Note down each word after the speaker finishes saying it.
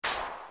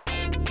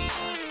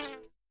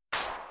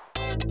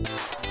Tim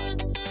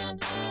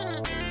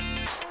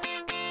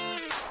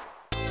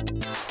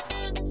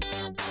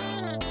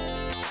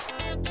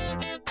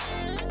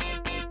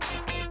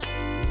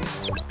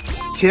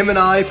and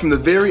I, from the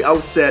very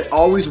outset,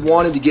 always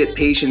wanted to get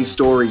patient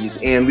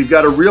stories, and we've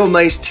got a real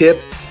nice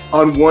tip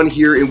on one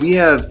here, and we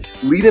have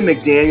Leda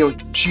McDaniel.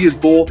 She is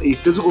both a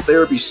physical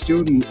therapy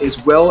student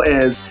as well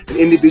as an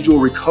individual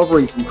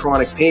recovering from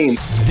chronic pain.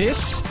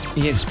 This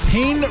is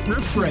Pain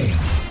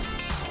Reframed.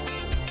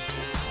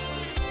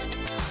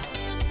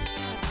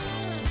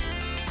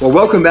 Well,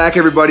 welcome back,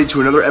 everybody,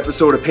 to another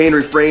episode of Pain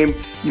Reframed.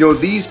 You know,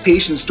 these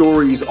patient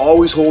stories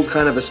always hold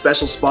kind of a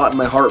special spot in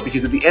my heart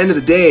because at the end of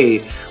the day,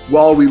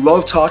 while we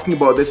love talking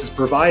about this as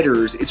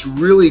providers, it's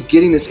really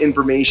getting this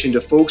information to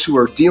folks who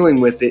are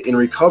dealing with it and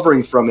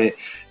recovering from it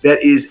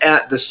that is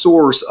at the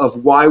source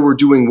of why we're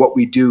doing what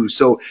we do.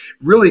 So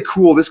really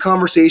cool. This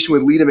conversation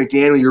with Leda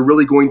McDaniel, you're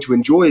really going to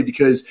enjoy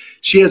because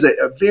she has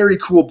a very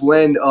cool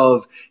blend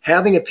of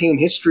having a pain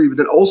history, but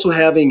then also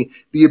having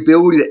the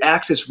ability to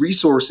access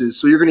resources.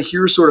 So you're going to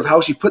hear sort of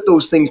how she put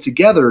those things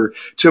together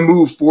to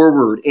move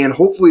forward. And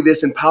hopefully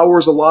this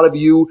empowers a lot of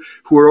you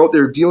who are out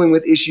there dealing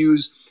with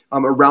issues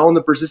around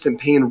the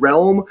persistent pain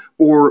realm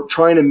or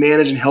trying to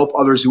manage and help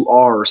others who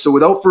are. So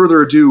without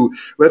further ado,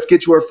 let's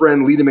get to our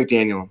friend Leda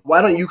McDaniel.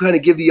 Why don't you kind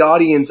of give the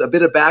audience a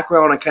bit of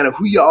background on kind of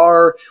who you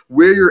are,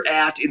 where you're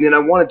at, and then I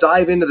want to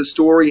dive into the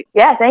story.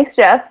 Yeah, thanks,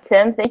 Jeff.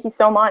 Tim, thank you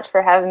so much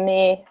for having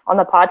me on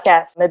the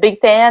podcast. I'm a big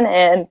fan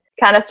and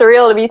kind of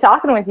surreal to be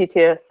talking with you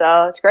too.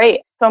 So it's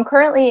great. So I'm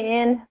currently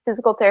in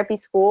physical therapy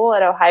school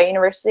at Ohio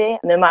University.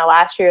 I'm in my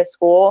last year of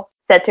school,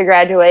 set to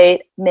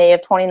graduate May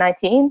of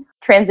 2019.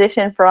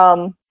 Transition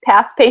from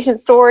past patient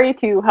story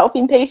to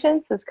helping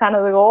patients is kind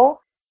of the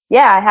goal.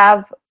 Yeah, I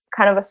have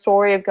kind of a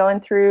story of going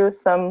through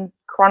some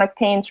chronic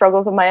pain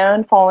struggles of my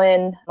own,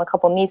 following a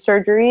couple knee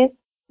surgeries,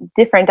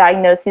 different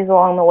diagnoses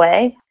along the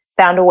way.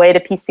 Found a way to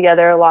piece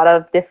together a lot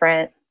of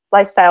different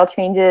lifestyle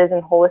changes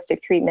and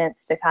holistic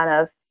treatments to kind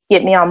of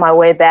get me on my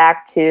way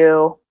back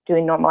to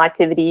doing normal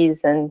activities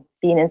and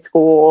being in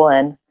school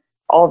and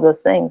all of those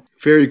things.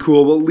 Very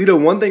cool. Well, Leda,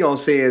 one thing I'll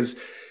say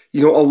is,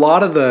 you know, a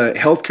lot of the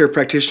healthcare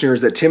practitioners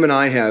that Tim and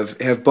I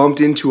have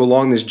bumped into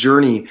along this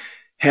journey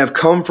have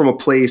come from a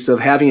place of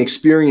having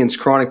experienced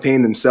chronic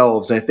pain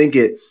themselves. And I think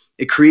it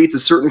creates a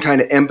certain kind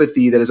of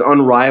empathy that is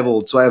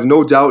unrivaled. So I have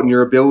no doubt in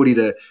your ability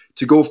to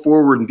go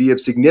forward and be of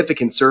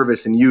significant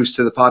service and use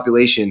to the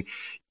population.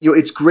 You know,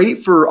 it's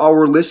great for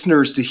our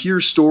listeners to hear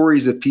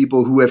stories of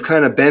people who have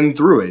kind of been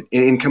through it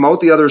and come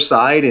out the other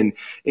side and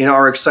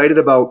are excited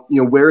about,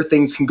 you know, where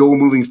things can go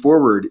moving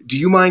forward. Do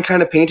you mind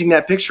kind of painting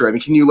that picture? I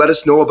mean, can you let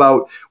us know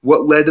about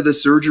what led to the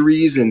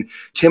surgeries? And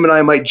Tim and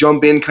I might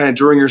jump in kind of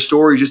during your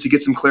story just to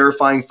get some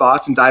clarifying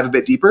thoughts and dive a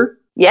bit deeper.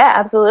 Yeah,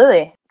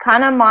 absolutely.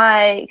 Kind of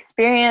my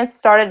experience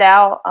started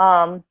out,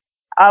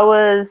 I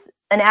was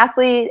an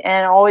athlete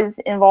and always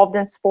involved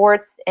in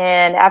sports.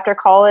 And after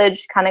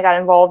college, kind of got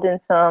involved in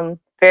some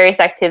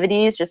various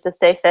activities just to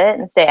stay fit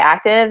and stay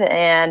active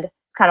and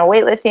kind of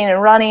weightlifting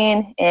and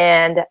running.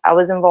 And I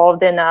was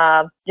involved in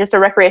just a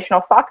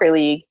recreational soccer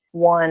league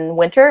one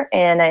winter.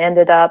 And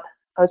I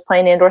was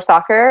playing indoor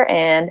soccer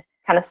and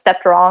kind of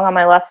stepped wrong on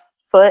my left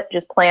foot,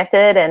 just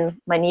planted, and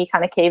my knee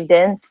kind of caved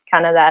in,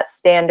 kind of that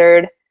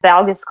standard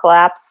valgus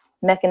collapse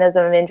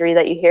mechanism of injury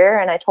that you hear.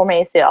 And I tore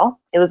my ACL.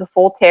 It was a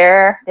full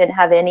tear, didn't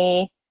have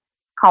any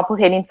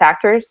complicating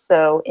factors.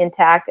 So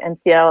intact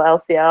MCL,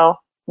 LCL,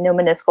 no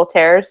meniscal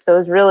tears. So it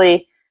was really,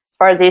 as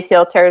far as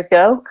ACL tears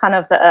go, kind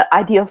of the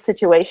ideal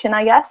situation,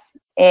 I guess.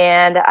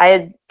 And I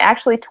had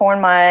actually torn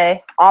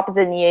my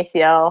opposite knee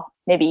ACL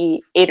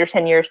maybe 8 or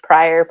 10 years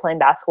prior playing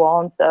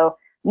basketball. And so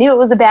knew it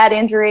was a bad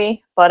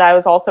injury, but I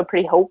was also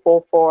pretty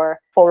hopeful for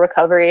full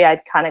recovery.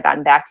 I'd kind of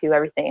gotten back to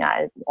everything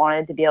I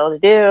wanted to be able to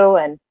do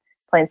and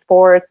playing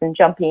sports and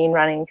jumping,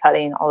 running,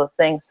 cutting, all those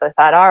things. So I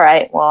thought, all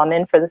right, well, I'm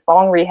in for this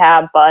long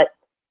rehab, but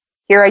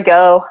here I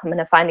go. I'm going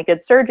to find a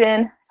good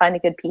surgeon, find a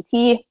good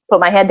PT, put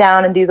my head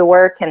down and do the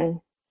work and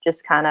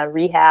just kind of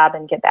rehab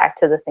and get back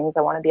to the things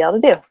I want to be able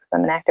to do because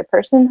I'm an active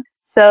person.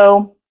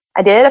 So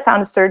I did. I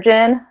found a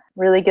surgeon,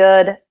 really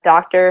good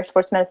doctor,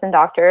 sports medicine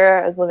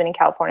doctor. I was living in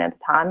California at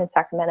the time in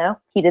Sacramento.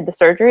 He did the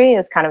surgery. It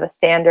was kind of a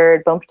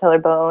standard bone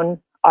patellar bone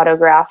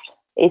autograft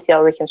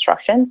ACL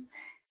reconstruction.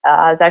 It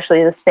was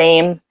actually the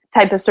same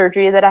type of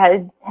surgery that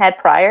I had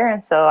prior.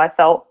 And so I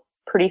felt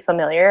pretty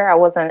familiar. I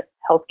wasn't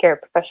a healthcare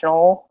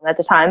professional at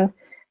the time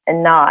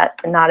and not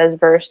as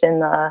versed in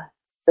the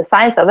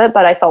science of it,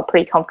 but I felt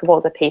pretty comfortable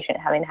as a patient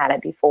having had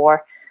it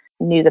before,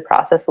 knew the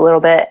process a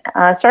little bit.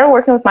 I started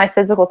working with my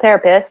physical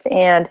therapist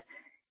and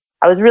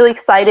I was really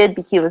excited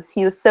because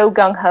he was so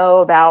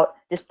gung-ho about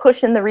just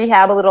pushing the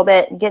rehab a little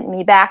bit and getting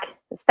me back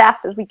as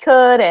fast as we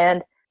could.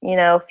 And, you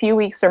know, a few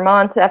weeks or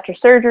months after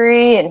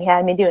surgery, and he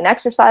had me doing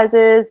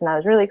exercises and I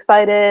was really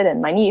excited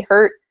and my knee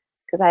hurt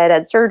because I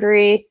had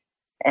surgery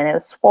and it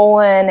was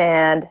swollen.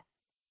 And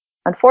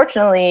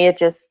unfortunately, it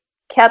just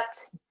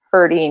kept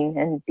hurting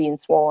and being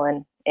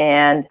swollen.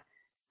 And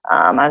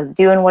I was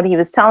doing what he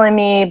was telling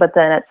me, but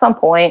then at some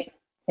point,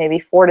 maybe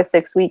 4 to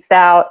 6 weeks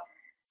out,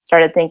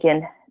 started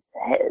thinking,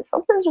 hey,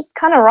 something's just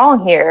kind of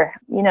wrong here.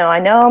 I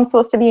know I'm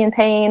supposed to be in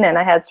pain and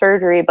I had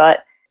surgery,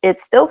 but it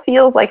still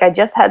feels like I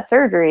just had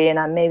surgery and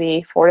I'm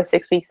maybe 4 to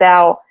 6 weeks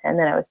out, and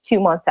then I was 2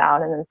 months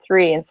out, and then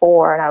 3 and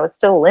 4, and I was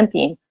still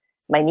limping.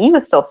 My knee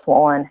was still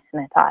swollen,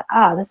 and I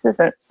thought, this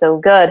isn't so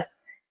good.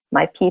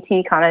 My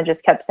PT kind of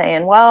just kept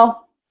saying,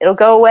 well, it'll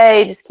go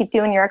away. Just keep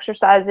doing your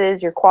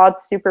exercises. Your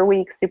quad's super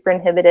weak, super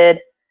inhibited.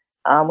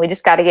 We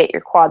just got to get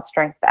your quad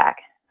strength back.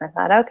 I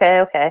thought,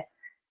 okay.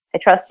 I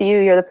trust you.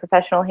 You're the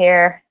professional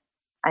here.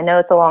 I know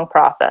it's a long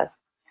process.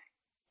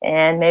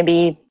 And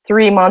maybe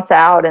 3 months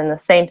out, and the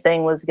same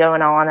thing was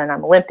going on, and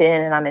I'm limping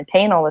and I'm in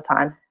pain all the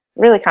time.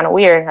 Really kind of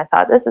weird. And I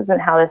thought, this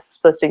isn't how this is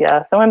supposed to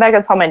go. So I went back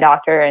and saw my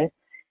doctor, and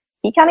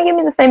he kind of gave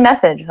me the same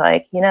message.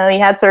 Like, you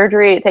had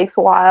surgery. It takes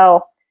a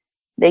while.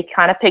 They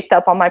kind of picked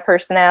up on my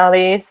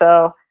personality.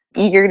 So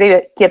eager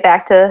to get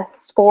back to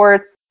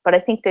sports. But I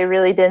think they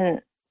really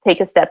didn't take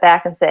a step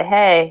back and say,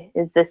 hey,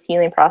 is this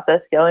healing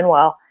process going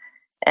well?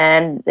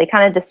 And they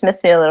kind of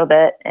dismissed me a little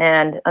bit.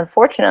 And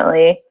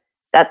unfortunately,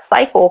 that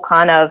cycle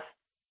kind of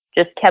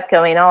just kept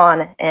going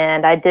on,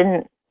 and I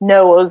didn't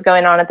know what was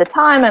going on at the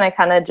time, and I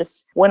kind of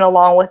just went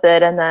along with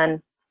it. And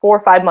then 4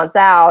 or 5 months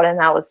out, and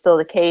that was still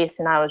the case,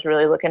 and I was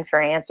really looking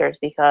for answers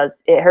because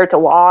it hurt to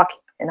walk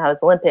and I was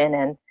limping,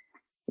 and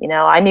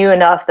I knew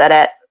enough that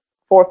at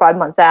 4 or 5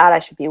 months out, I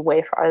should be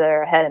way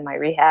farther ahead in my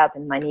rehab,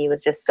 and my knee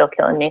was just still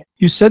killing me.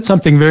 You said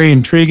something very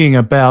intriguing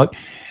about,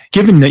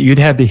 given that you'd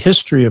had the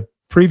history of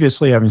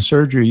previously having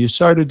surgery, you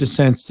started to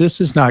sense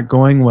this is not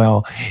going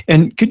well.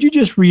 And could you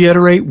just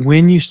reiterate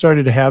when you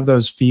started to have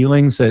those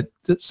feelings that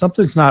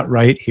something's not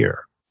right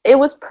here? It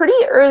was pretty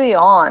early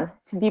on,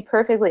 to be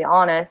perfectly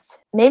honest.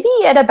 Maybe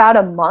at about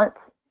a month,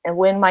 and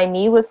when my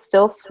knee was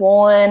still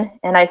swollen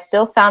and I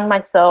still found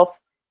myself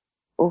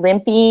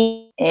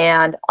limping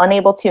and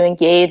unable to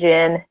engage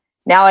in,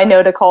 now I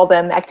know to call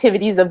them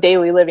activities of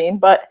daily living,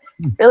 but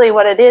really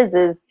what it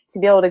is to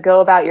be able to go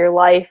about your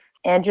life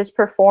and just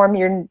perform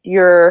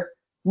your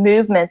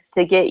movements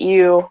to get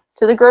you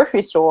to the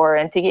grocery store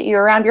and to get you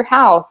around your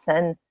house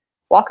and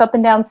walk up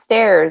and down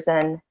stairs,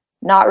 and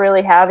not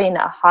really having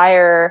a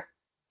higher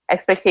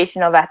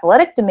expectation of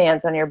athletic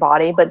demands on your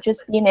body, but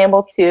just being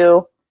able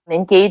to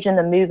engage in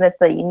the movements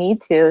that you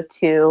need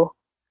to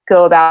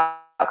go about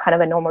kind of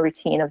a normal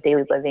routine of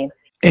daily living.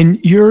 And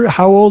you're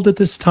how old at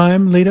this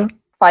time, Leda?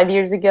 5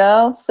 years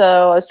ago,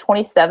 so I was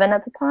 27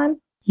 at the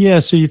time. Yeah,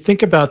 so you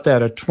think about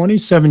that, a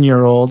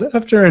 27-year-old,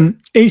 after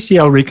an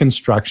ACL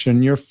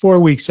reconstruction, you're 4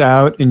 weeks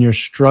out and you're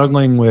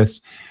struggling with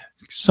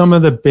some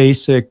of the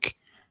basics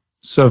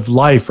of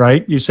life,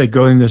 right? You said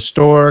going to the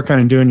store,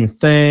 kind of doing your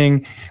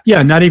thing.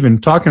 Yeah, not even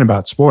talking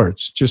about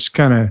sports, just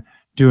kind of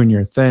doing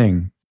your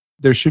thing.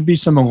 There should be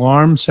some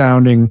alarm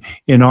sounding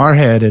in our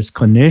head as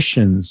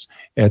clinicians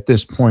at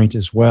this point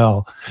as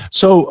well.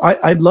 So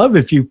I'd love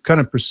if you kind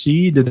of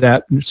proceed to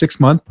that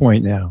 6-month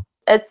point now.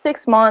 At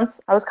 6 months,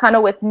 I was kind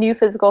of with new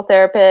physical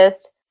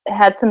therapists,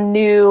 had some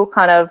new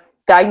kind of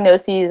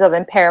diagnoses of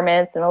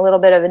impairments and a little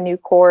bit of a new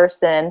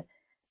course. And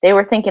they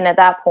were thinking at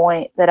that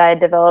point that I had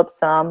developed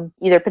some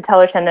either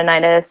patellar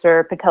tendonitis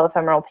or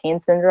patellofemoral pain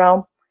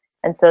syndrome.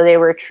 And so they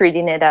were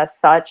treating it as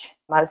such.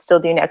 I was still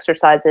doing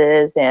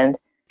exercises and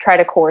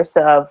tried a course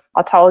of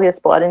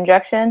autologous blood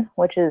injection,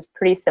 which is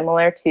pretty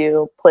similar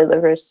to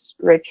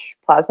platelet-rich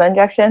plasma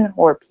injection,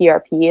 or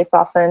PRP it's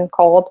often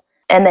called.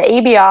 And the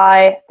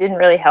ABI didn't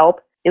really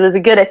help. It was a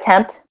good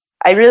attempt.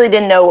 I really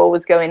didn't know what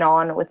was going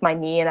on with my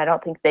knee, and I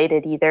don't think they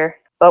did either.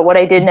 But what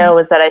I did know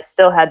is that I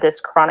still had this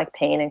chronic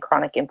pain and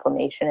chronic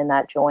inflammation in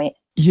that joint.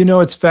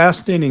 It's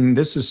fascinating.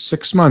 This is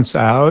 6 months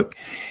out,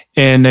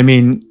 and I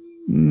mean,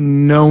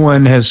 no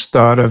one has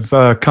thought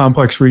of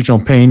complex regional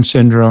pain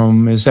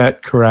syndrome. Is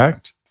that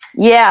correct?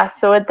 Yeah,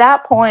 so at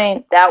that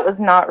point, that was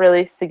not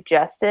really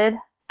suggested.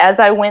 As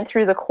I went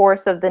through the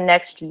course of the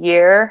next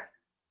year,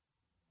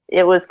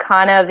 it was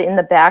kind of in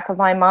the back of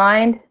my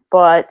mind,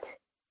 but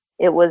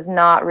it was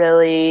not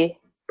really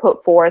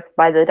put forth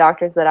by the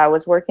doctors that I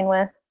was working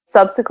with.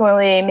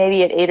 Subsequently,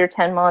 maybe at 8 or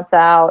 10 months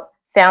out,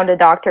 found a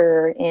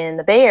doctor in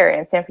the Bay Area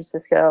in San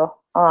Francisco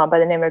by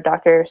the name of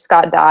Dr.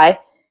 Scott Dye.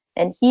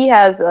 And he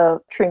has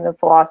a treatment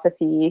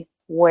philosophy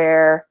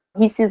where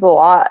he sees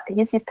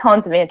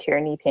tons of anterior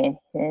knee pain,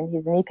 and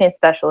he's a knee pain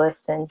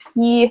specialist. And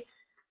he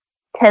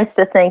tends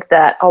to think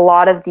that a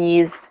lot of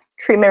these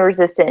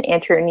treatment-resistant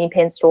anterior knee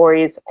pain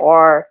stories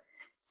are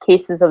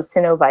cases of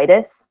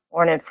synovitis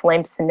or an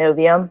inflamed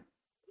synovium.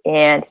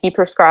 And he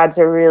prescribes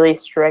a really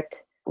strict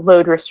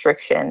load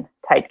restriction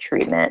type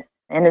treatment,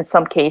 and in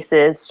some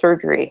cases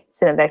surgery,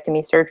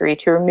 synovectomy surgery,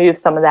 to remove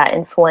some of that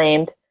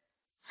inflamed,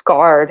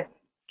 scarred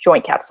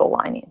joint capsule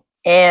lining.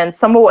 And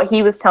some of what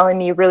he was telling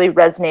me really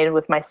resonated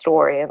with my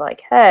story of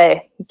like,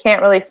 hey, you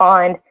can't really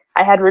find,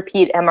 I had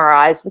repeat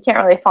MRIs, we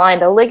can't really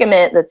find a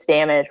ligament that's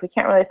damaged, we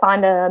can't really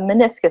find a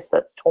meniscus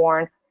that's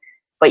torn,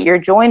 but your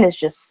joint is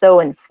just so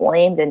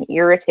inflamed and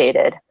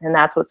irritated, and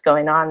that's what's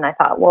going on. And I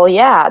thought, well,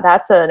 yeah,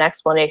 that's an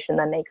explanation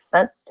that makes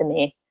sense to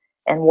me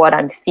and what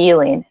I'm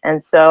feeling.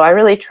 And so I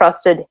really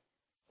trusted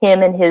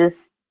him and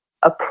his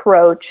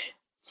approach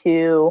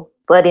to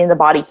letting the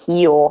body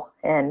heal.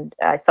 And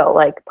I felt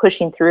like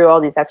pushing through all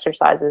these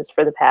exercises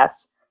for the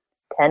past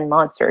 10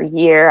 months or a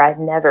year, I've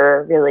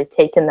never really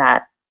taken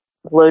that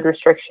load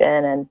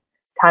restriction and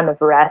time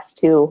of rest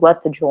to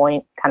let the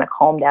joint kind of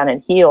calm down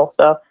and heal.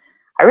 So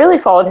I really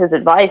followed his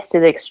advice to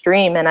the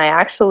extreme, and I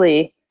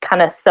actually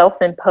kind of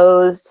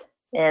self-imposed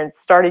and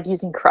started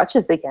using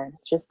crutches again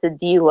just to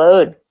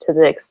deload to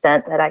the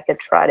extent that I could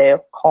try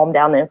to calm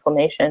down the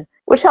inflammation,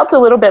 which helped a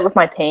little bit with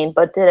my pain,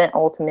 but didn't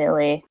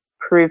ultimately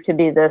prove to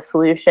be the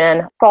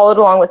solution. Followed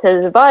along with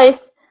his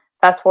advice.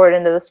 Fast forward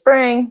into the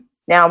spring.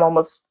 Now I'm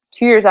almost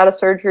 2 years out of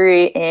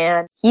surgery,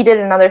 and he did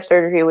another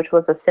surgery, which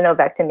was a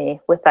synovectomy,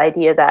 with the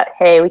idea that,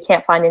 hey, we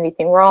can't find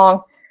anything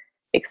wrong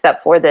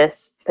except for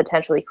this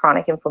potentially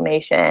chronic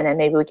inflammation, and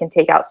maybe we can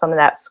take out some of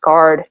that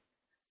scarred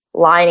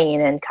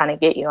lining and kind of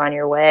get you on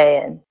your way.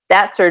 And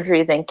that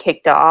surgery then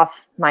kicked off.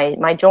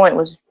 My joint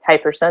was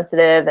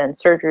hypersensitive, and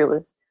surgery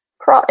was,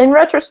 in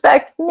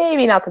retrospect,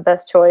 maybe not the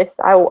best choice.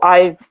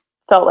 I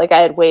felt like I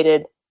had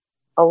waited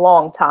a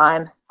long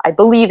time. I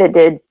believe it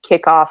did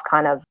kick off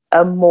kind of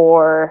a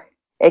more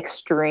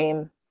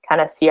extreme kind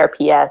of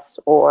CRPS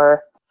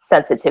or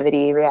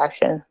sensitivity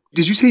reaction.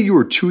 Did you say you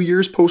were 2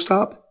 years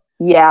post-op?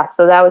 Yeah,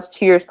 so that was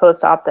 2 years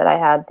post-op that I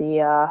had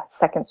the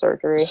second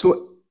surgery.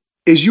 So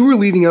as you were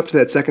leading up to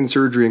that second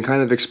surgery and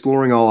kind of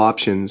exploring all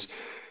options,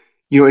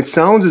 it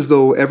sounds as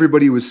though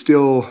everybody was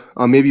still,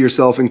 maybe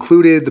yourself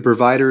included, the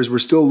providers were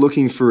still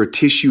looking for a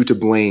tissue to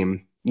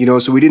blame.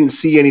 So we didn't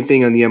see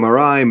anything on the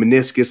MRI,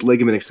 meniscus,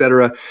 ligament,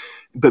 etc.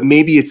 But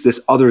maybe it's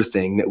this other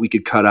thing that we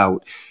could cut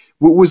out.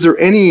 Was there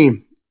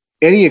any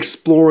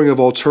exploring of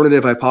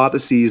alternative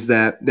hypotheses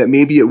that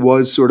maybe it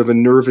was sort of a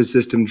nervous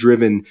system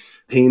driven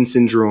pain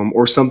syndrome,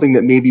 or something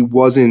that maybe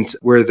wasn't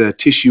where the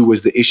tissue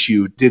was the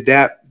issue? Did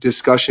that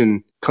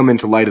discussion come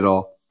into light at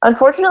all?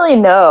 Unfortunately,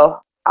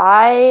 no.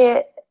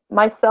 I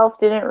myself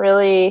didn't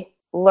really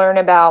learn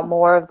about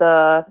more of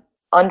the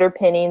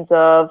underpinnings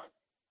of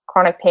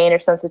chronic pain or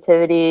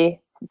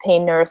sensitivity,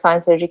 pain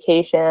neuroscience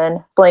education,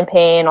 explain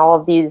pain, all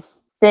of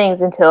these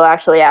things until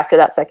actually after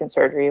that second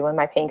surgery, when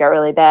my pain got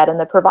really bad. And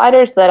the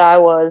providers that I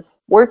was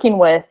working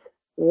with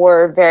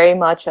were very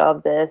much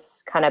of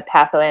this kind of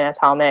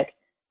pathoanatomic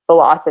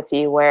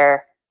philosophy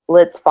where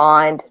let's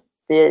find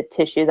the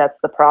tissue that's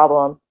the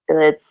problem.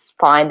 Let's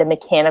find a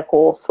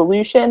mechanical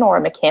solution or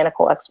a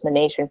mechanical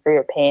explanation for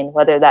your pain,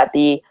 whether that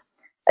be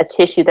a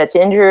tissue that's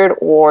injured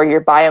or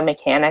your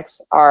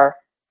biomechanics are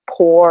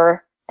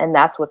poor and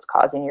that's what's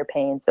causing your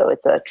pain. So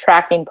it's a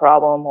tracking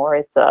problem, or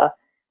it's a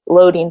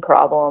loading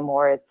problem,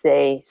 or it's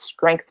a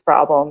strength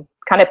problem.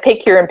 Kind of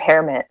pick your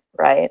impairment,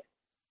 right?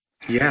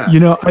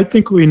 Yeah. I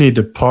think we need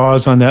to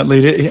pause on that,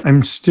 Leda.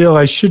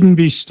 I shouldn't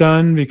be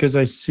stunned because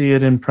I see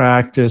it in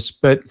practice,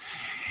 but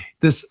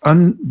this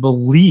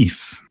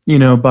unbelief,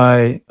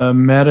 by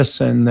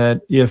medicine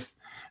that if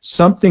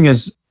something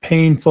is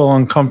painful,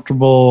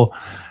 uncomfortable,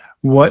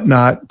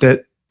 whatnot,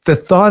 that the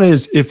thought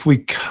is if we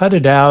cut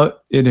it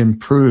out, it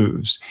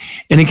improves.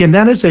 And again,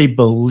 that is a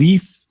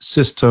belief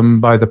system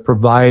by the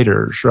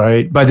providers,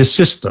 right? By the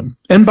system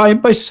and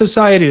by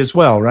society as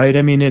well, right?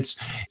 I mean, it's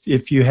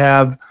if you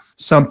have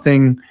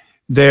something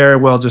there,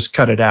 well, just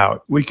cut it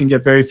out. We can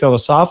get very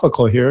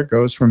philosophical here. It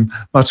goes from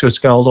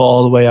musculoskeletal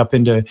all the way up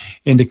into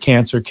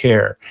cancer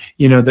care.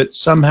 That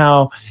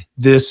somehow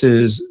this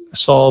is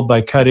solved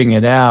by cutting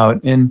it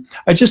out. And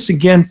I just,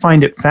 again,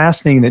 find it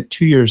fascinating that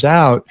 2 years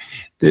out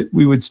that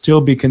we would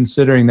still be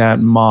considering that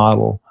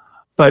model.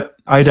 But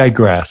I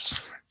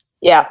digress.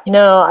 Yeah,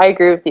 no, I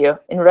agree with you.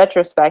 In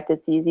retrospect,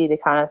 it's easy to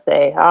kind of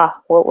say,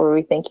 what were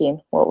we thinking?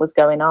 What was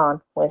going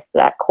on with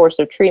that course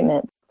of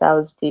treatment? That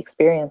was the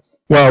experience.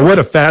 Well, what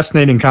a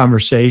fascinating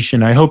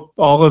conversation. I hope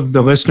all of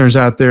the listeners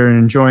out there are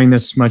enjoying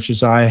this as much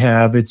as I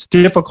have. It's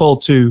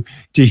difficult to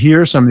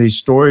hear some of these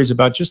stories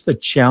about just the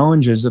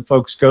challenges that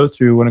folks go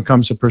through when it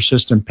comes to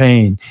persistent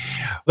pain.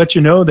 Let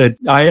you know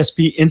that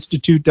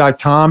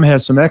ispinstitute.com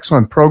has some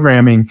excellent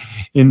programming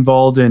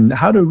involved in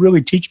how to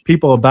really teach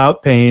people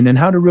about pain and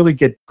how to really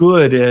get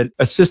good at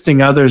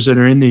assisting others that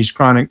are in these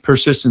chronic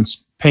persistent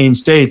pain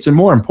states, and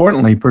more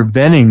importantly,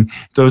 preventing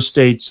those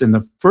states in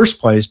the first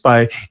place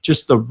by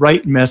just the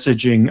right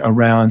messaging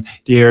around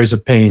the areas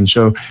of pain.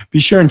 So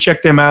be sure and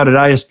check them out at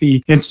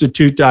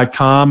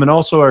ispinstitute.com, and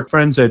also our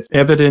friends at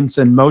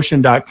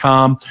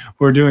evidenceandmotion.com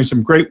who are doing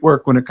some great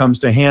work when it comes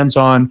to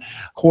hands-on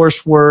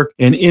coursework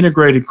and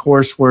integrated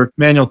coursework,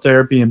 manual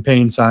therapy and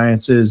pain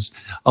sciences,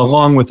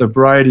 along with a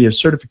variety of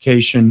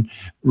certification,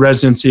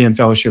 residency, and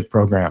fellowship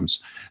programs.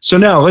 So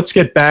now let's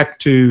get back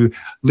to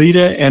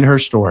Leda and her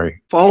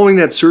story. Following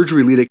that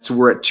surgery, Leda, so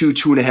we're at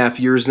 2.5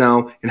 years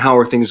now, and how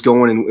are things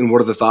going, and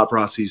what are the thought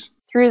processes?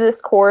 Through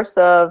this course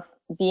of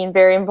being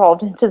very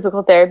involved in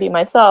physical therapy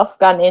myself,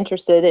 gotten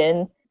interested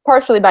in,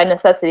 partially by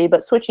necessity,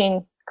 but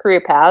switching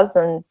career paths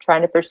and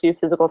trying to pursue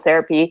physical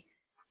therapy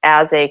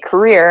as a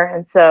career.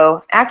 And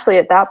so actually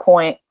at that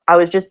point, I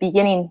was just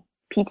beginning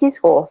PT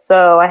school.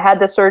 So I had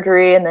the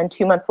surgery, and then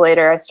 2 months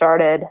later, I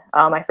started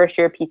my first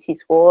year of PT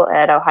school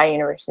at Ohio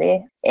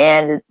University,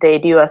 and they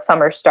do a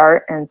summer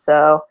start. And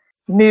so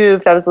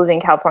moved. I was living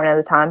in California at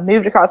the time,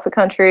 moved across the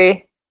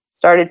country,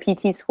 started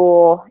PT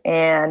school,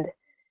 and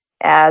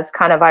as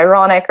kind of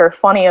ironic or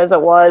funny as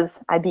it was,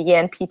 I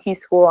began PT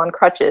school on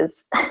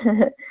crutches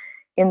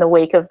in the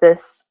wake of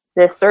this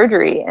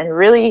surgery, and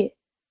really,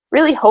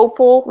 really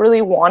hopeful,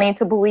 really wanting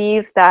to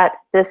believe that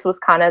this was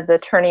kind of the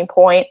turning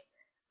point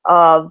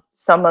of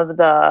some of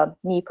the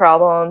knee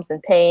problems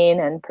and pain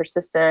and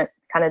persistent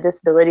kind of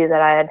disability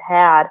that I had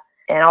had.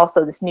 And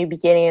also this new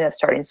beginning of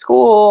starting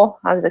school.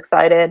 I was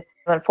excited.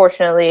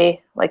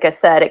 Unfortunately, like I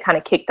said, it kind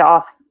of kicked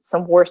off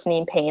some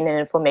worsening pain and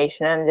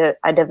inflammation. And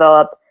I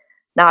developed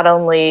not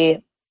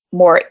only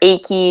more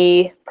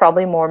achy,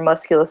 probably more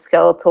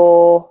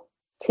musculoskeletal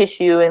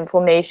tissue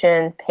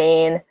inflammation,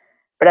 pain,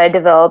 but I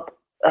developed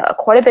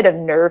quite a bit of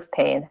nerve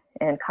pain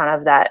and kind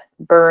of that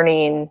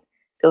burning,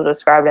 people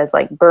describe it as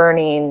like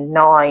burning,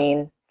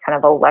 gnawing, kind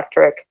of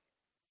electric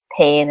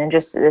pain, and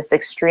just this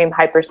extreme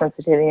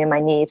hypersensitivity in my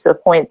knee, to the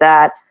point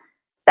that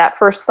that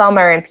first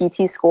summer in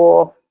PT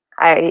school,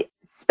 I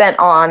spent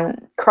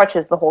on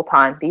crutches the whole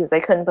time because I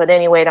couldn't put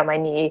any weight on my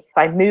knee. If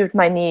I moved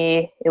my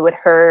knee, it would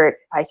hurt.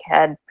 I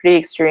had pretty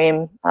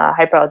extreme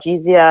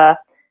hyperalgesia,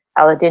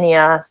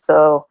 allodynia,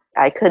 so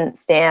I couldn't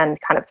stand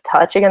kind of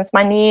touch against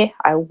my knee.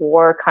 I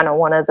wore kind of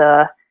one of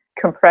the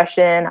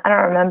compression, I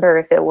don't remember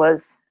if it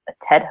was a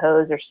TED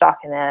hose or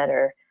stockinette,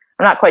 or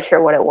I'm not quite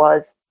sure what it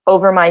was,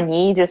 over my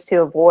knee, just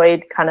to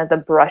avoid kind of the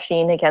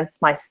brushing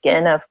against my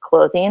skin of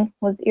clothing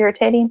was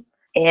irritating,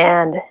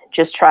 and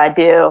just tried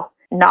to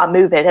not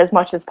move it as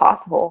much as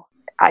possible.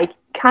 I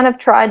kind of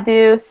tried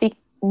to seek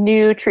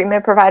new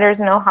treatment providers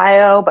in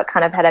Ohio, but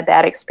kind of had a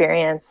bad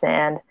experience,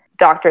 and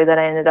doctor that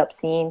I ended up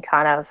seeing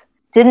kind of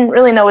didn't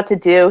really know what to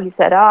do. He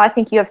said, I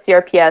think you have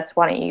CRPS.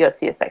 Why don't you go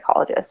see a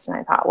psychologist? And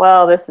I thought,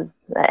 well, this is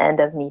the end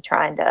of me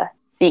trying to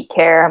seek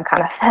care. I'm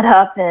kind of fed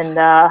up, and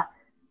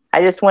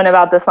I just went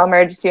about the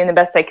summer just doing the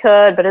best I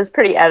could, but it was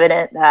pretty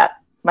evident that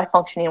my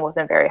functioning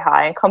wasn't very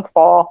high. And come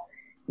fall,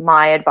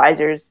 my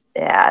advisors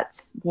at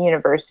the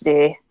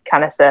university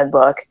kind of said,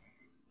 look,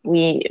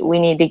 we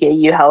need to get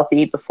you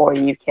healthy before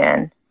you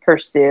can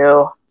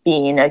pursue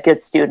being a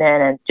good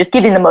student and just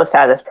getting the most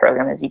out of this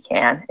program as you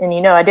can.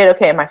 And, I did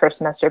okay in my first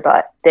semester,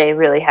 but they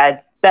really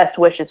had best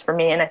wishes for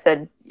me. And I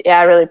said, yeah,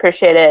 I really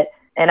appreciate it.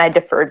 And I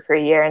deferred for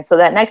a year. And so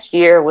that next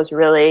year was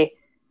really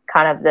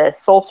kind of the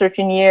soul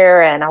searching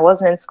year, and I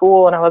wasn't in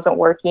school and I wasn't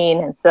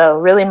working. And so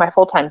really my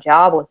full-time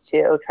job was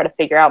to try to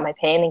figure out my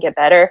pain and get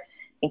better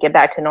and get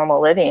back to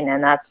normal living.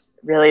 And that's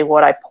really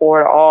what I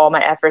poured all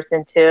my efforts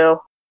into.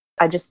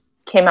 I just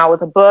came out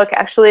with a book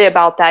actually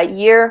about that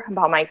year,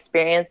 about my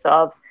experience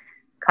of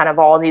kind of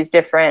all these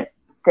different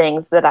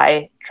things that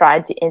I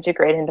tried to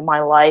integrate into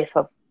my life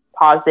of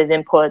positive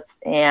inputs,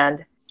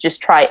 and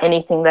just try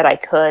anything that I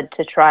could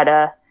to try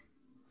to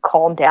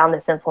calm down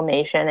this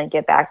inflammation and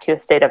get back to a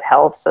state of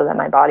health so that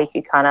my body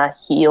could kind of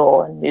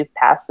heal and move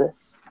past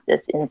this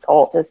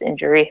insult, this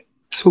injury.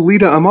 So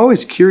Leda, I'm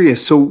always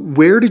curious. So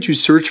where did you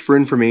search for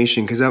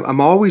information? Because I'm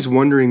always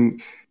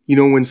wondering,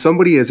 when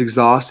somebody has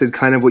exhausted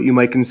kind of what you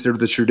might consider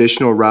the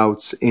traditional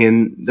routes,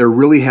 and they're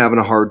really having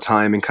a hard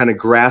time and kind of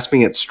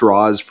grasping at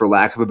straws, for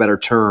lack of a better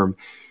term,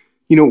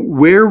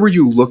 where were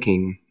you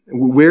looking?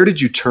 Where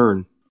did you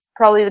turn?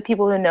 Probably the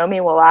people who know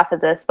me will laugh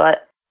at this,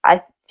 but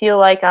I feel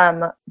like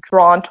I'm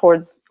drawn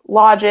towards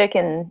logic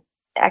and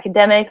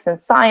academics and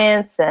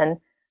science. And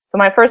so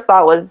my first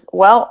thought was,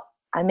 well,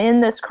 I'm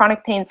in this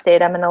chronic pain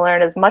state. I'm going to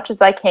learn as much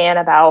as I can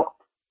about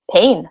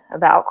pain,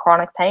 about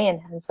chronic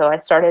pain. And so I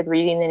started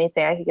reading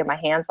anything I could get my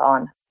hands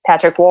on.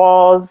 Patrick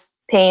Wall's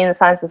Pain, the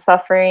Science of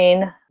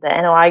Suffering, the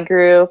NOI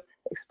group,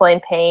 Explain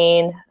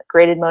Pain,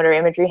 Graded Motor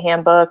Imagery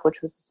Handbook,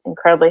 which was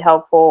incredibly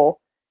helpful,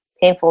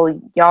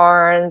 Painful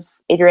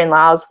Yarns, Adrienne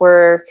Lau's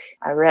work.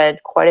 I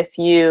read quite a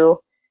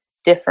few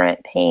different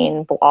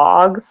pain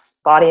blogs.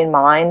 Body and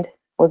Mind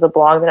was a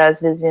blog that I was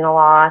visiting a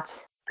lot.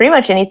 Pretty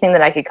much anything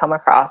that I could come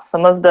across.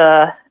 Some of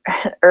the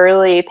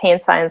early pain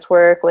science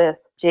work with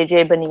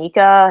J.J.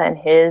 Bonica and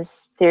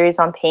his theories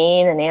on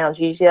pain and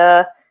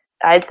analgesia.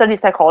 I had studied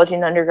psychology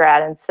in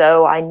undergrad, and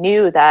so I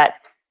knew that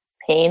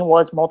pain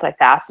was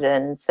multifaceted.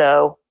 And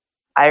so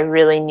I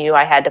really knew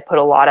I had to put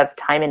a lot of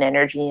time and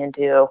energy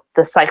into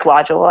the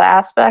psychological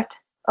aspect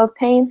of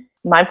pain.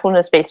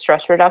 Mindfulness-based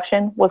stress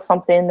reduction was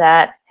something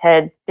that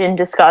had been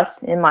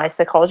discussed in my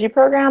psychology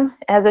program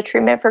as a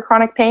treatment for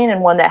chronic pain,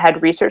 and one that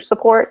had research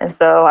support. And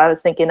so I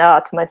was thinking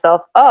to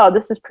myself,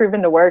 this is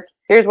proven to work.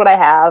 Here's what I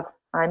have.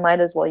 I might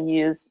as well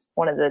use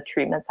one of the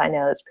treatments I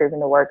know that's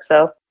proven to work.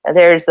 So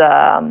there's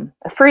a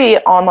free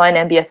online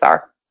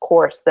MBSR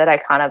course that I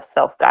kind of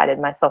self-guided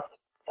myself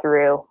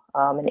through,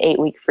 an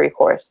 8-week free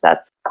course.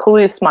 That's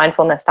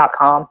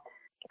CaluthMindfulness.com.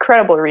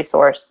 Incredible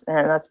resource,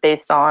 and that's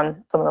based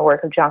on some of the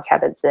work of John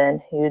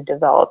Kabat-Zinn, who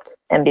developed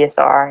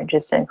MBSR, and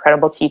just an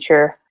incredible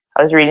teacher.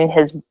 I was reading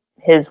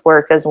his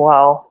work as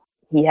well.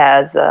 He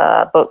has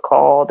a book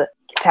called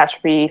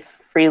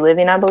Catastrophe-Free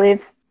Living, I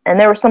believe. And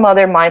there were some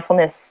other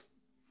mindfulness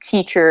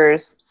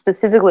teachers,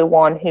 specifically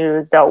one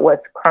who's dealt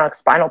with chronic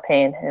spinal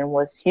pain and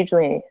was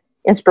hugely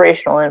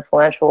inspirational and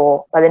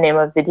influential, by the name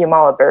of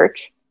Vidyamala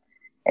Birch.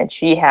 and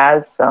she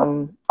has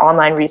some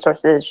online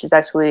resources. She's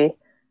actually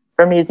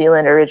from New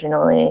Zealand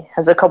originally,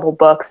 has a couple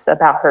books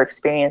about her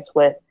experience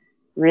with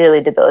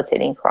really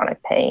debilitating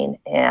chronic pain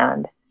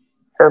and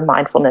her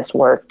mindfulness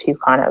work to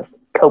kind of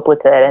cope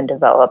with it and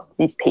develop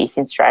these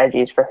pacing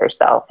strategies for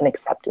herself and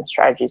acceptance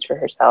strategies for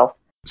herself.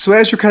 So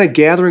as you're kind of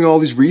gathering all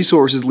these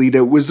resources,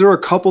 Leda, was there a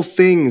couple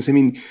things,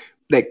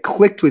 that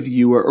clicked with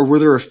you, or were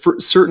there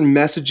certain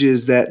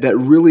messages that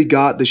really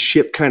got the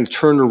ship kind of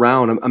turned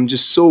around? I'm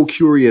just so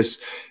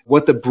curious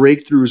what the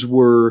breakthroughs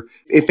were,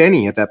 if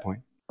any, at that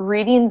point.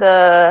 Reading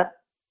the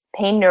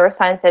pain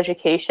neuroscience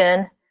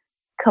education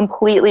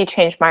completely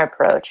changed my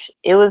approach.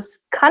 It was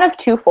kind of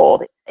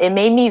twofold. It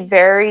made me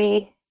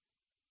very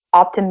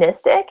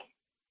optimistic.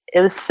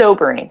 It was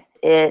sobering.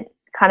 It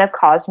kind of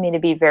caused me to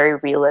be very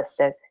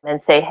realistic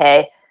and say,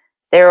 hey,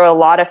 there are a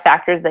lot of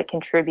factors that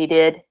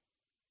contributed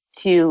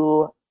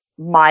to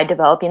my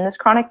developing this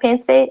chronic pain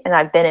state, and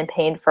I've been in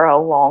pain for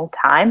a long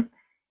time,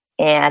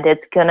 and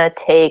it's going to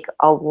take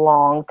a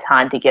long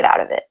time to get out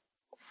of it.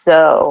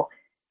 So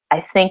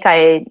I think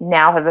I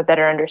now have a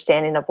better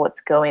understanding of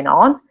what's going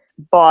on,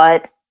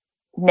 but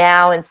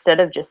now instead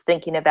of just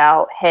thinking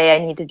about, hey, I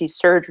need to do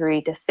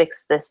surgery to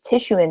fix this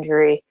tissue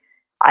injury,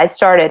 I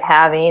started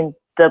having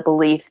the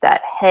belief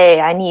that, hey,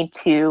 I need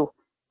to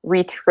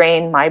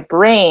retrain my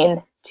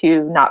brain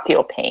to not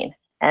feel pain.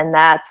 And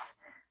that's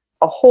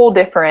a whole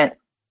different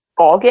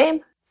ballgame.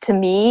 To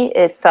me,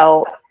 it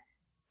felt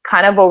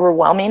kind of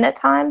overwhelming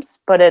at times,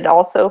 but it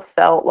also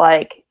felt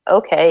like,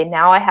 okay,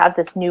 now I have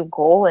this new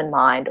goal in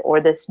mind, or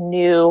this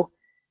new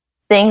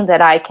thing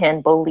that I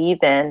can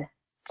believe in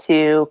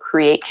to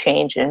create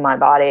change in my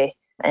body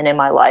and in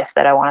my life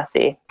that I want to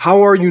see.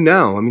 How are you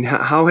now?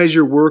 How has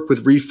your work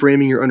with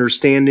reframing your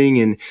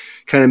understanding and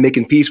kind of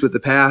making peace with the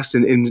past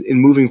and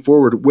moving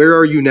forward, where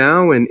are you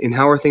now and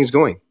how are things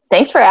going?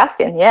 Thanks for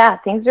asking. Yeah,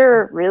 things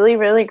are really,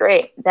 really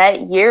great.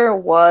 That year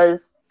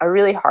was a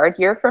really hard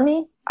year for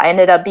me. I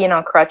ended up being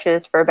on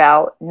crutches for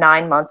about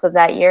 9 months of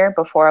that year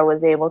before I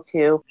was able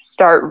to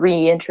start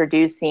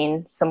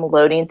reintroducing some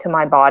loading to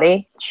my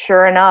body.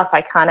 Sure enough,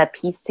 I kind of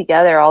pieced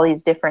together all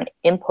these different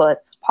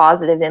inputs,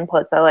 positive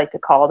inputs, I like to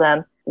call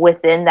them,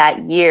 within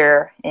that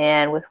year,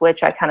 and with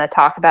which I kind of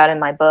talk about in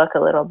my book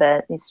a little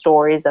bit, these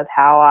stories of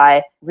how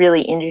I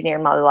really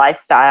engineered my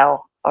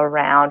lifestyle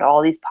around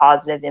all these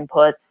positive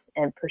inputs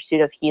in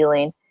pursuit of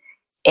healing.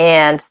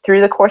 And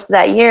through the course of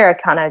that year, I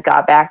kind of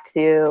got back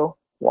to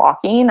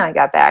walking. I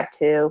got back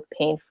to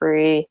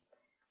pain-free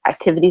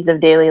activities of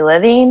daily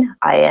living.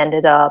 I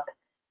ended up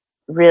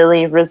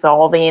really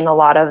resolving a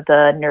lot of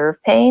the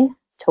nerve pain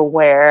to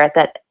where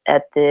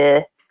at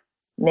the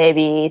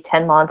maybe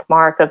 10-month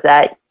mark of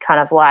that kind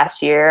of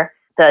last year,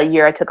 the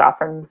year I took off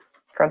from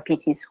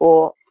PT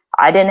school,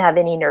 I didn't have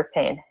any nerve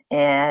pain,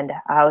 and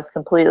I was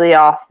completely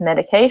off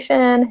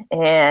medication.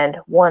 And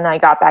when I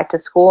got back to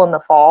school in the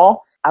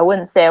fall, I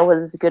wouldn't say I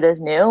was as good as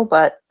new,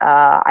 but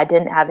I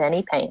didn't have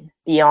any pain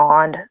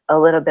beyond a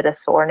little bit of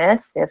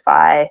soreness if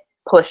I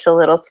pushed a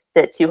little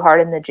bit too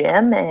hard in the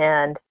gym.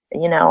 And,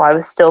 I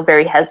was still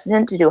very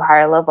hesitant to do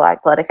higher level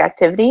athletic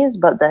activities.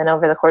 But then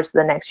over the course of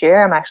the next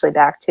year, I'm actually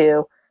back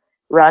to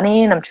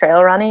running. I'm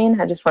trail running.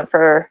 I just went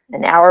for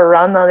an hour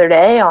run the other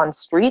day on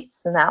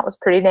streets, and that was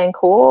pretty dang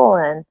cool.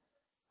 And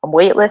I'm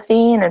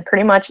weightlifting and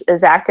pretty much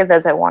as active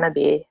as I want to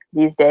be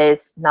these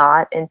days,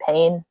 not in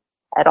pain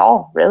at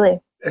all, really.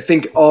 I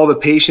think all the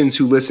patients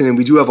who listen, and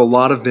we do have a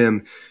lot of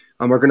them,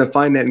 are going to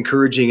find that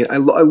encouraging. And I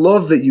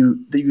love that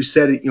you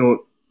said it,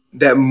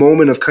 that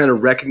moment of kind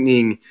of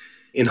reckoning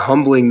and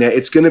humbling that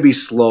it's going to be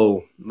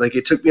slow. Like,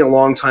 it took me a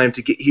long time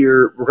to get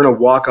here. We're going to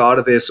walk out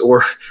of this,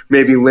 or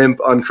maybe limp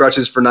on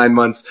crutches for 9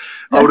 months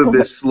out of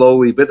this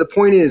slowly. But the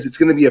point is, it's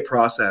going to be a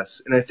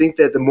process. And I think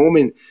that the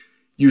moment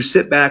you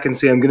sit back and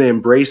say, I'm going to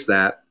embrace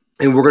that,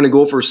 and we're going to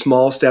go for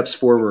small steps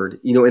forward,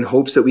 in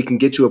hopes that we can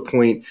get to a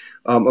point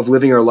of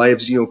living our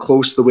lives,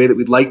 close to the way that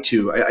we'd like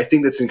to. I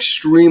think that's an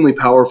extremely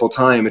powerful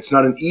time. It's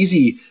not an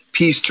easy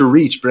piece to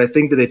reach, but I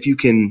think that if you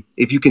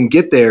can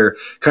get there,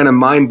 kind of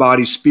mind,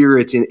 body,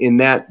 spirit in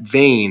that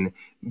vein,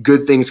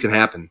 good things can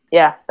happen.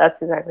 Yeah,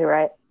 that's exactly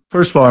right.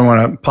 First of all, I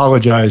want to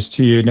apologize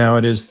to you. Now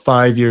it is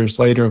 5 years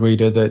later,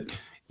 Leda,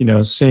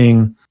 that,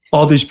 seeing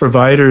all these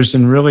providers,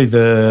 and really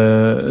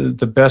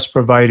the best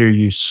provider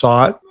you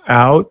sought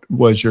out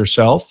was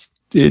yourself.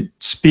 It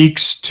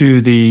speaks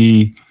to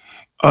the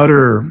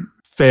utter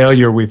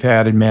failure we've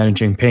had in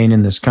managing pain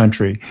in this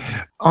country.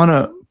 On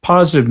a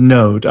positive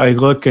note, I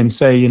look and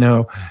say,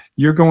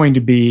 you're going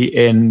to be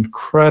an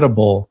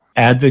incredible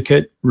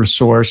advocate,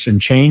 resource,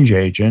 and change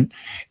agent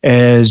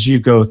as you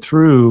go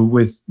through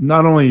with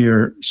not only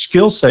your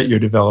skill set you're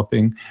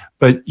developing,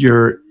 but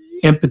your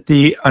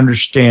empathy,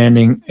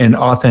 understanding, and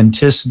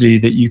authenticity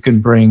that you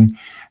can bring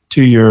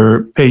to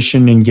your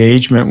patient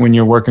engagement when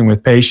you're working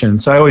with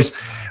patients. I always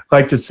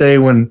like to say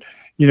when,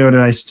 to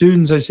my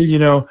students, I say,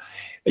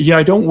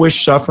 I don't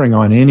wish suffering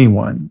on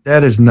anyone.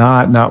 That is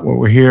not what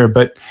we're here.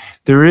 But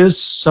there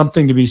is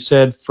something to be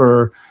said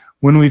for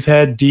when we've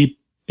had deep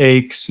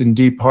aches and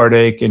deep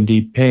heartache and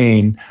deep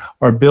pain,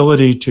 our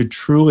ability to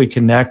truly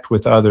connect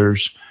with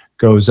others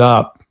goes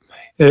up.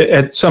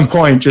 At some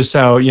point, just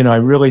how, I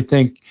really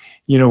think,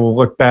 we'll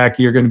look back,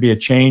 you're going to be a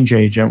change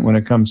agent when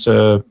it comes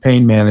to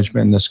pain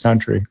management in this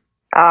country.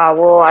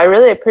 Well, I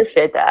really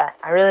appreciate that.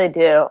 I really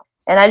do.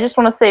 And I just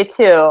want to say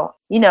too,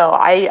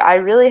 I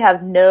really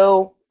have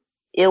no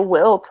ill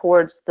will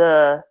towards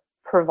the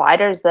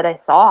providers that I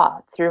saw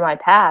through my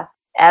path.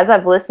 As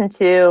I've listened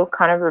to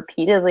kind of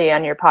repeatedly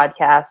on your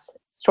podcast,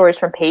 stories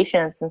from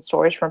patients and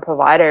stories from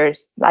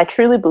providers, I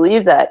truly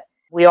believe that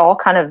we all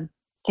kind of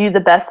do the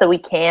best that we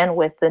can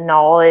with the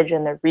knowledge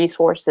and the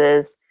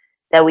resources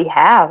that we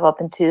have up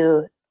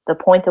until the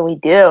point that we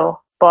do.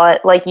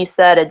 But like you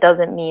said, it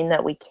doesn't mean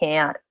that we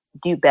can't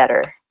do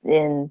better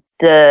in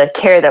the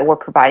care that we're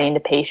providing to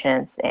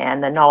patients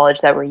and the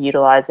knowledge that we're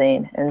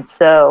utilizing. And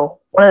so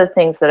one of the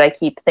things that I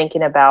keep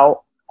thinking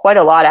about quite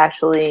a lot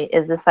actually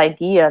is this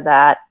idea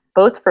that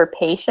both for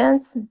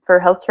patients, for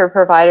healthcare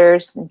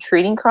providers and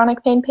treating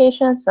chronic pain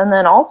patients, and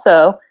then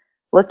also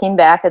looking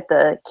back at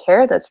the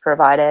care that's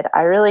provided,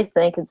 I really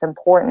think it's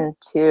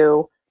important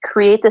to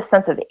create this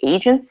sense of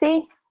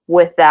agency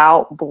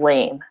without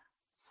blame.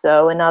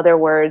 So in other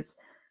words,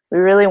 we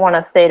really want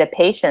to say to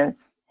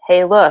patients,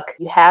 hey, look,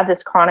 you have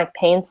this chronic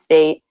pain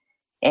state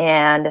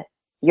and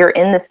you're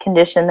in this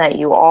condition that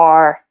you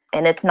are,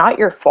 and it's not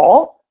your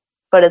fault,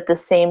 but at the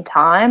same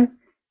time,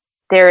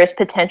 there is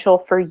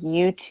potential for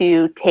you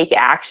to take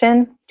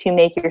action to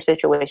make your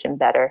situation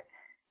better.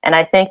 And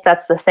I think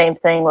that's the same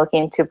thing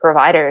looking to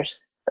providers.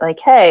 Like,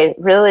 hey,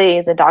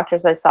 really, the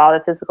doctors I saw,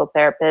 the physical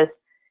therapists,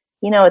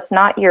 it's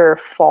not your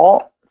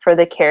fault for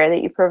the care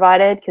that you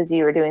provided because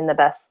you were doing the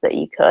best that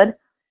you could.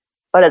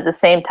 But at the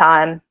same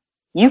time,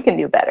 you can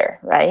do better,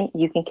 right?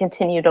 You can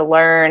continue to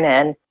learn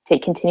and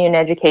take continuing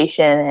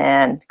education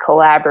and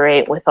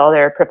collaborate with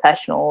other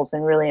professionals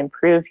and really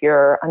improve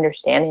your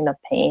understanding of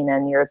pain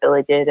and your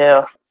ability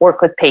to work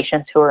with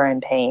patients who are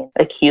in pain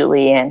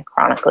acutely and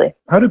chronically.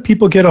 How do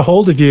people get a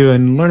hold of you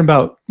and learn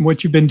about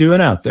what you've been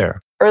doing out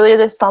there? Earlier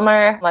this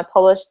summer, I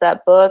published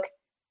that book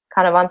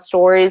kind of on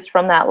stories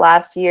from that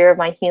last year of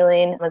my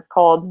healing. It's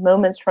called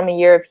Moments from a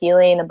Year of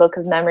Healing, a book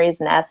of memories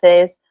and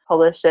essays.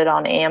 Published it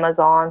on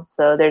Amazon.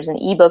 So there's an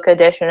ebook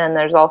edition and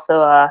there's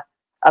also a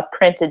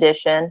print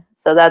edition.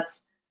 So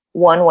that's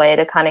one way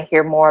to kind of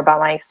hear more about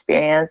my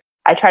experience.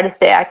 I try to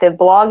stay active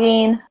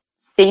blogging,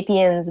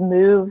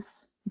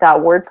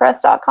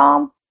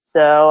 sapiensmoves.wordpress.com.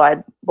 So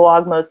I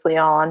blog mostly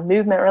on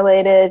movement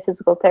related,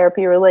 physical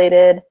therapy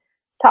related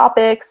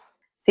topics.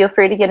 Feel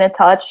free to get in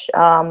touch.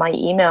 My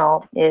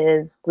email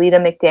is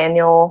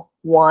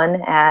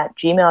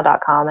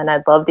ledamcdaniel1@gmail.com, and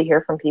I'd love to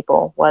hear from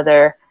people,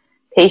 whether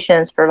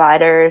patients,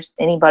 providers,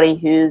 anybody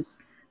who's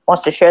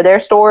wants to share their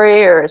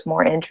story or is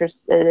more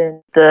interested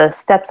in the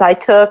steps I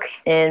took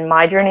in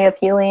my journey of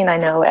healing. I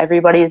know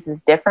everybody's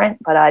is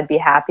different, but I'd be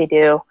happy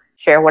to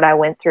share what I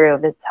went through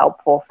if it's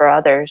helpful for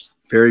others.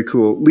 Very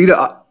cool.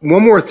 Leda,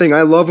 one more thing.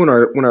 I love when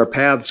our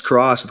paths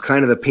cross with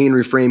kind of the Pain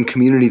Reframe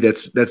community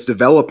that's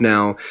developed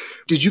now.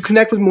 Did you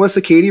connect with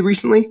Melissa Cady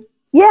recently?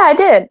 Yeah, I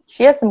did.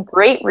 She has some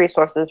great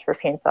resources for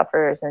pain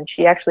sufferers, and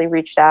she actually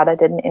reached out. I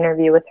did an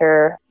interview with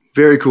her.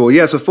 Very cool.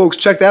 Yeah, so folks,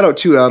 check that out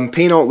too.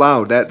 Pain Out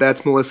Loud.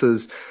 That's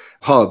Melissa's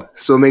hub.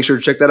 So make sure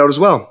to check that out as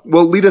well.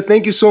 Well, Leda,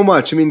 thank you so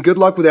much. I mean, good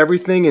luck with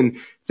everything, and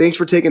thanks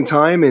for taking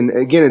time. And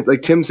again,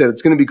 like Tim said,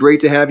 it's going to be great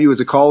to have you as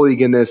a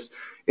colleague in this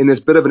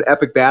bit of an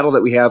epic battle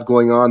that we have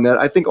going on that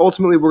I think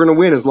ultimately we're going to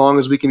win as long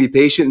as we can be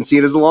patient and see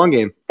it as a long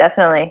game.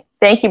 Definitely.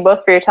 Thank you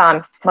both for your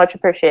time. Much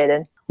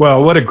appreciated.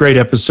 Well, what a great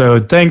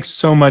episode. Thanks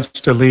so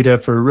much to Leda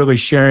for really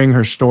sharing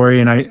her story.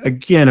 And I,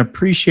 again,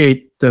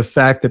 appreciate the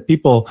fact that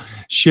people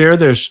share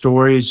their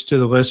stories to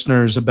the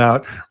listeners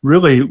about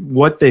really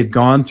what they've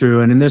gone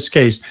through. And in this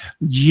case,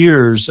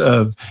 years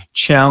of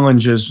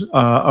challenges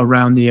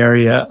around the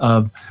area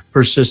of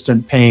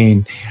persistent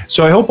pain.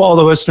 So I hope all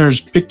the listeners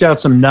picked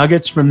out some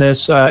nuggets from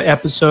this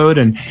episode,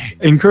 and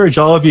encourage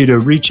all of you to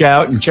reach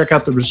out and check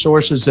out the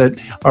resources that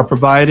are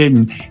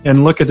provided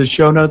and look at the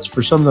show notes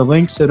for some of the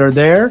links that are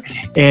there.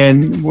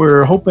 And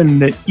we're hoping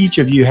that each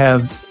of you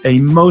have a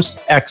most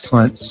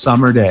excellent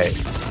summer day.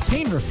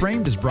 Pain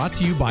Reframed is brought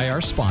to you by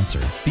our sponsor,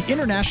 the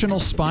International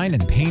Spine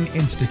and Pain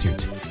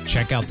Institute.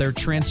 Check out their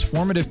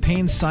transformative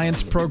pain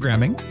science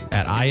programming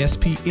at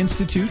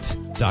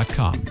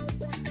ispinstitute.com.